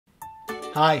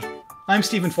Hi, I'm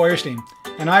Stephen Feuerstein,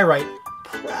 and I write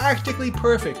practically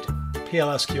perfect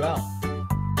PLSQL.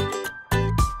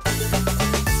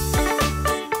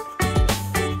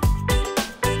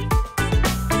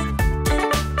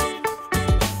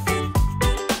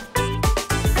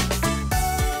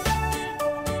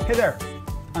 Hey there,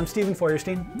 I'm Stephen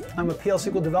Feuerstein. I'm a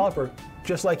PL/SQL developer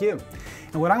just like you.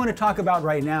 And what I want to talk about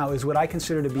right now is what I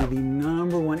consider to be the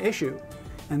 #1 issue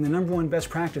and the #1 best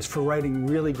practice for writing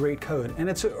really great code. And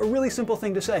it's a really simple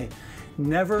thing to say.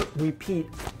 Never repeat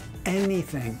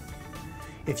anything.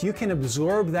 If you can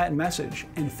absorb that message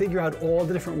and figure out all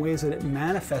the different ways that it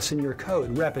manifests in your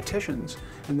code, repetitions,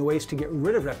 and the ways to get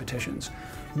rid of repetitions,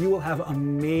 you will have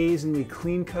amazingly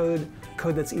clean code,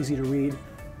 code that's easy to read,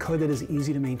 code that is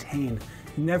easy to maintain.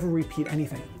 Never repeat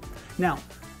anything. Now,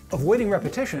 avoiding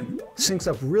repetition syncs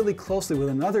up really closely with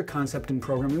another concept in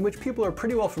programming which people are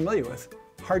pretty well familiar with,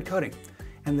 hard coding.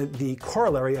 And the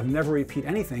corollary of never repeat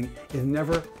anything is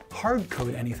never hard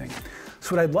code anything.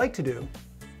 So what I'd like to do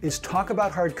is talk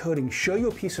about hard coding, show you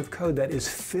a piece of code that is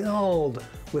filled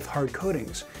with hard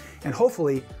codings, and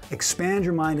hopefully expand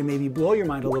your mind and maybe blow your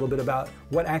mind a little bit about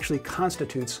what actually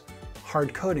constitutes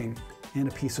hard coding in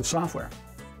a piece of software.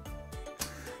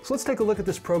 So let's take a look at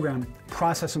this program,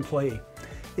 Process Employee.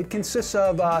 It consists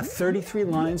of 33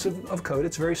 lines of code.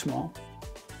 It's very small,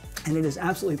 and it is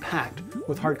absolutely packed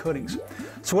with hard codings.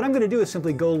 So what I'm going to do is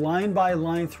simply go line by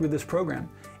line through this program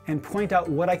and point out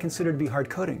what I consider to be hard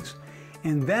codings.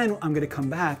 And then I'm going to come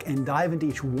back and dive into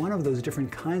each one of those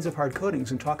different kinds of hard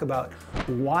codings and talk about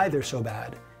why they're so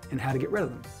bad and how to get rid of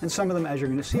them. And some of them, as you're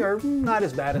going to see, are not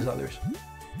as bad as others.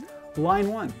 Line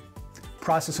 1,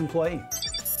 Process Employee.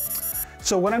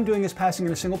 So what I'm doing is passing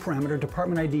in a single parameter,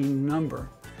 department ID number.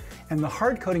 And the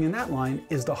hard coding in that line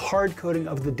is the hard coding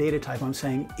of the data type. I'm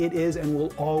saying it is and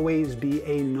will always be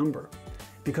a number.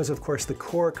 Because of course the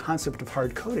core concept of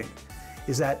hard coding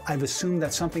is that I've assumed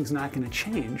that something's not going to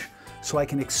change, so I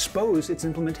can expose its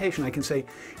implementation. I can say,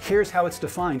 here's how it's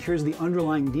defined, here's the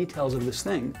underlying details of this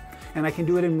thing, and I can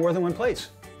do it in more than one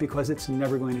place because it's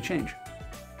never going to change.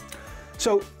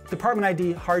 So department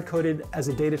ID hard coded as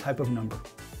a data type of number.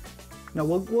 Now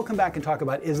we'll come back and talk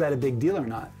about is that a big deal or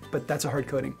not, but that's a hard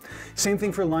coding. Same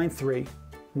thing for line 3,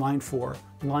 line 4,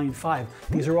 line 5.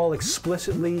 These are all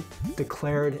explicitly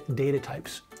declared data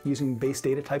types using base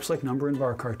data types like number and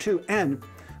varchar2, and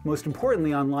most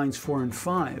importantly on lines 4 and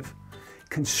 5,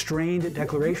 constrained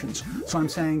declarations. So I'm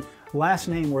saying last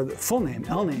name or the full name,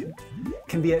 L name,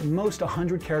 can be at most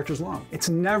 100 characters long. It's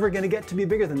never going to get to be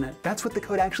bigger than that. That's what the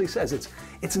code actually says.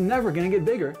 It's never going to get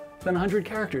bigger than 100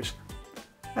 characters.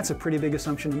 That's a pretty big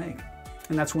assumption to make.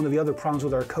 And that's one of the other problems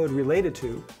with our code related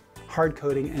to hard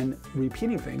coding and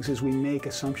repeating things is we make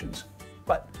assumptions.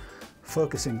 But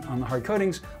focusing on the hard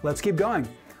codings, let's keep going.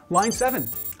 Line 7,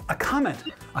 a comment.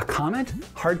 A comment?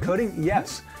 Hard coding?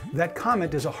 Yes. That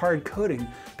comment is a hard coding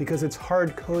because it's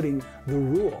hard coding the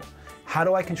rule. How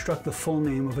do I construct the full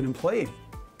name of an employee?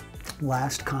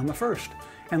 Last comma first.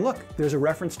 And look, there's a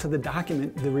reference to the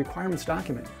document, the requirements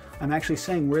document. I'm actually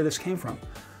saying where this came from.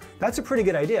 That's a pretty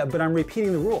good idea, but I'm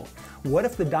repeating the rule. What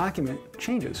if the document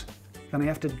changes? Then I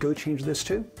have to go change this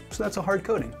too? So that's a hard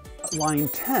coding. Line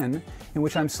 10, in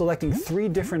which I'm selecting 3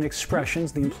 different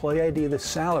expressions, the employee ID, the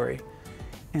salary,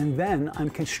 and then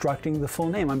I'm constructing the full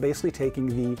name. I'm basically taking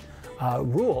the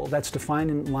rule that's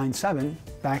defined in line 7,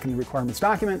 back in the requirements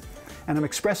document, and I'm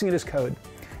expressing it as code.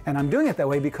 And I'm doing it that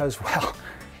way because, well,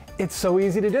 it's so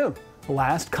easy to do.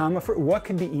 Last comma for what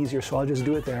could be easier, so I'll just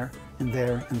do it there, and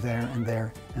there, and there, and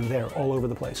there, and there, all over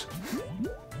the place.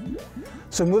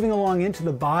 So moving along into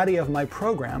the body of my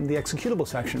program, the executable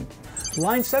section,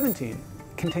 line 17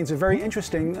 contains a very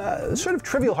interesting, sort of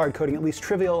trivial hard coding, at least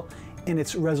trivial in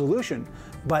its resolution,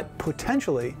 but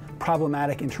potentially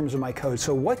problematic in terms of my code.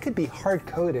 So what could be hard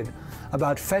coded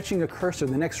about fetching a cursor,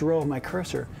 the next row of my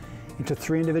cursor, into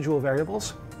 3 individual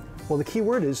variables? Well, the key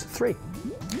word is 3.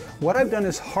 What I've done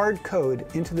is hard code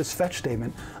into this fetch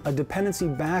statement a dependency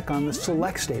back on the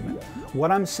select statement.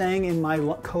 What I'm saying in my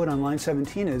code on line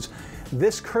 17 is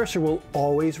this cursor will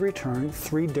always return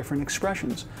 3 different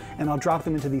expressions, and I'll drop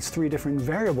them into these 3 different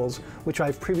variables which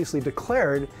I've previously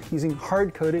declared using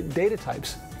hard-coded data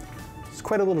types. It's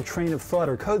quite a little train of thought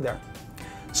or code there.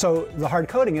 So the hard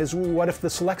coding is, what if the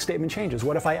select statement changes?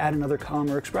 What if I add another column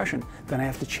or expression? Then I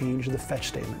have to change the fetch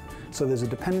statement. So there's a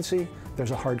dependency,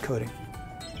 there's a hard coding.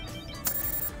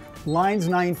 Lines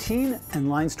 19 and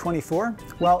lines 24,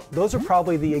 well, those are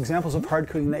probably the examples of hard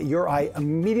coding that your eye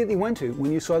immediately went to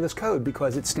when you saw this code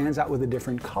because it stands out with a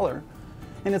different color.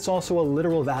 And it's also a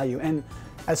literal value. And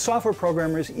as software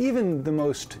programmers, even the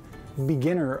most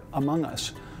beginner among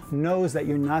us knows that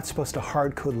you're not supposed to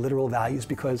hard code literal values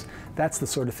because that's the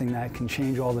sort of thing that can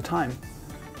change all the time.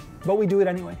 But we do it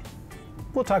anyway.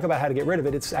 We'll talk about how to get rid of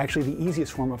it. It's actually the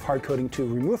easiest form of hard coding to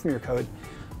remove from your code.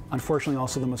 Unfortunately,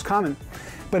 also the most common.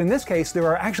 But in this case, there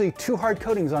are actually two hard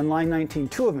codings on line 19,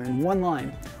 two of them in one line.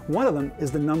 One of them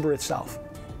is the number itself.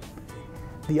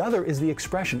 The other is the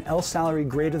expression, L salary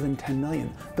greater than 10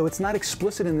 million. Though it's not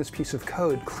explicit in this piece of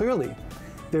code, clearly,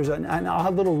 there's an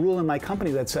odd little rule in my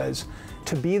company that says,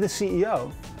 to be the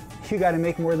CEO, you got to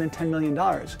make more than $10 million.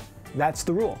 That's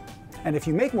the rule. And if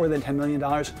you make more than $10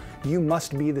 million, you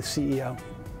must be the CEO.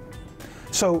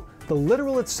 So the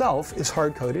literal itself is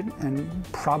hard-coded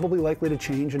and probably likely to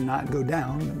change and not go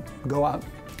down, go up.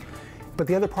 But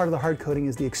the other part of the hard coding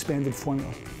is the expanded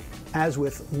formula, as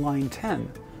with line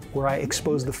 10, where I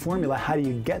expose the formula, how do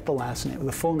you get the last name,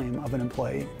 the full name of an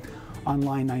employee. On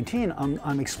line 19,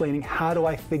 I'm explaining how do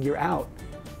I figure out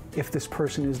if this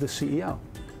person is the CEO.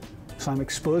 So I'm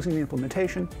exposing the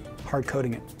implementation, hard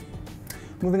coding it.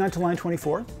 Moving on to line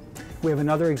 24, we have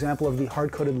another example of the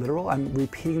hard-coded literal. I'm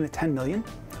repeating the 10 million.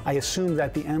 I assume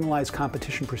that the analyze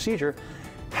competition procedure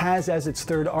has as its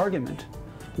third argument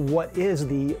what is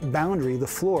the boundary, the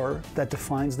floor that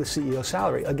defines the CEO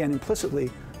salary. Again, implicitly,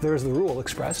 there's the rule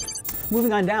expressed.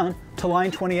 Moving on down to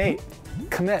line 28,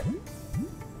 commit.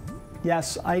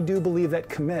 Yes, I do believe that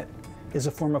commit is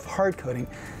a form of hard coding.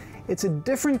 It's a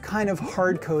different kind of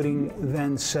hard coding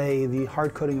than, say, the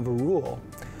hard coding of a rule,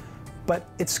 but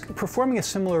it's performing a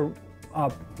similar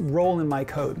role in my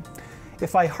code.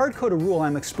 If I hard code a rule,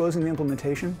 I'm exposing the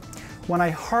implementation. When I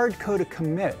hard code a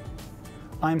commit,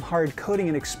 I'm hard coding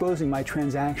and exposing my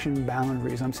transaction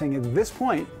boundaries. I'm saying at this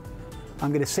point, I'm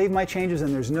going to save my changes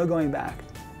and there's no going back.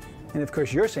 And of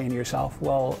course, you're saying to yourself,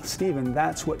 well, Stephen,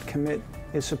 that's what commit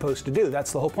is supposed to do.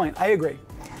 That's the whole point. I agree.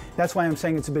 That's why I'm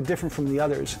saying it's a bit different from the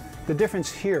others. The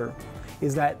difference here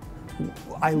is that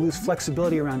I lose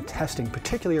flexibility around testing,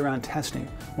 particularly around testing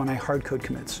when I hard code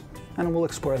commits. And we'll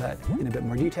explore that in a bit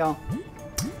more detail.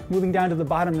 Moving down to the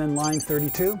bottom, then line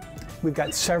 32, we've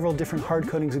got several different hard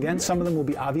codings again. Some of them will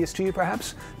be obvious to you,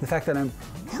 perhaps. The fact that I'm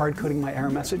hard coding my error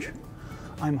message.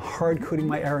 I'm hard coding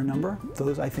my error number.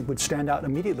 Those I think would stand out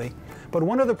immediately. But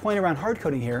one other point around hard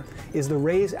coding here is the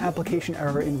raise application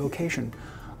error invocation.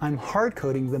 I'm hard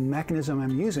coding the mechanism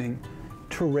I'm using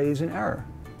to raise an error.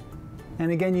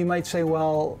 And again, you might say,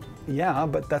 well, yeah,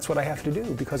 but that's what I have to do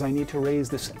because I need to raise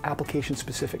this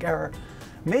application-specific error.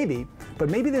 Maybe, but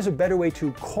maybe there's a better way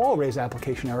to call raise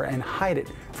application error and hide it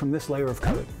from this layer of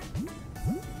code.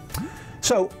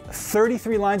 So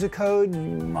 33 lines of code,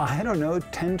 I don't know,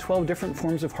 10, 12 different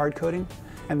forms of hard coding,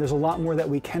 and there's a lot more that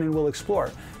we can and will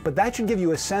explore. But that should give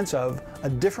you a sense of a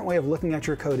different way of looking at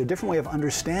your code, a different way of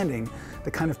understanding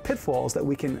the kind of pitfalls that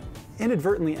we can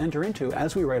inadvertently enter into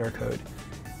as we write our code.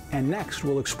 And next,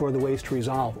 we'll explore the ways to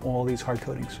resolve all these hard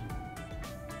codings.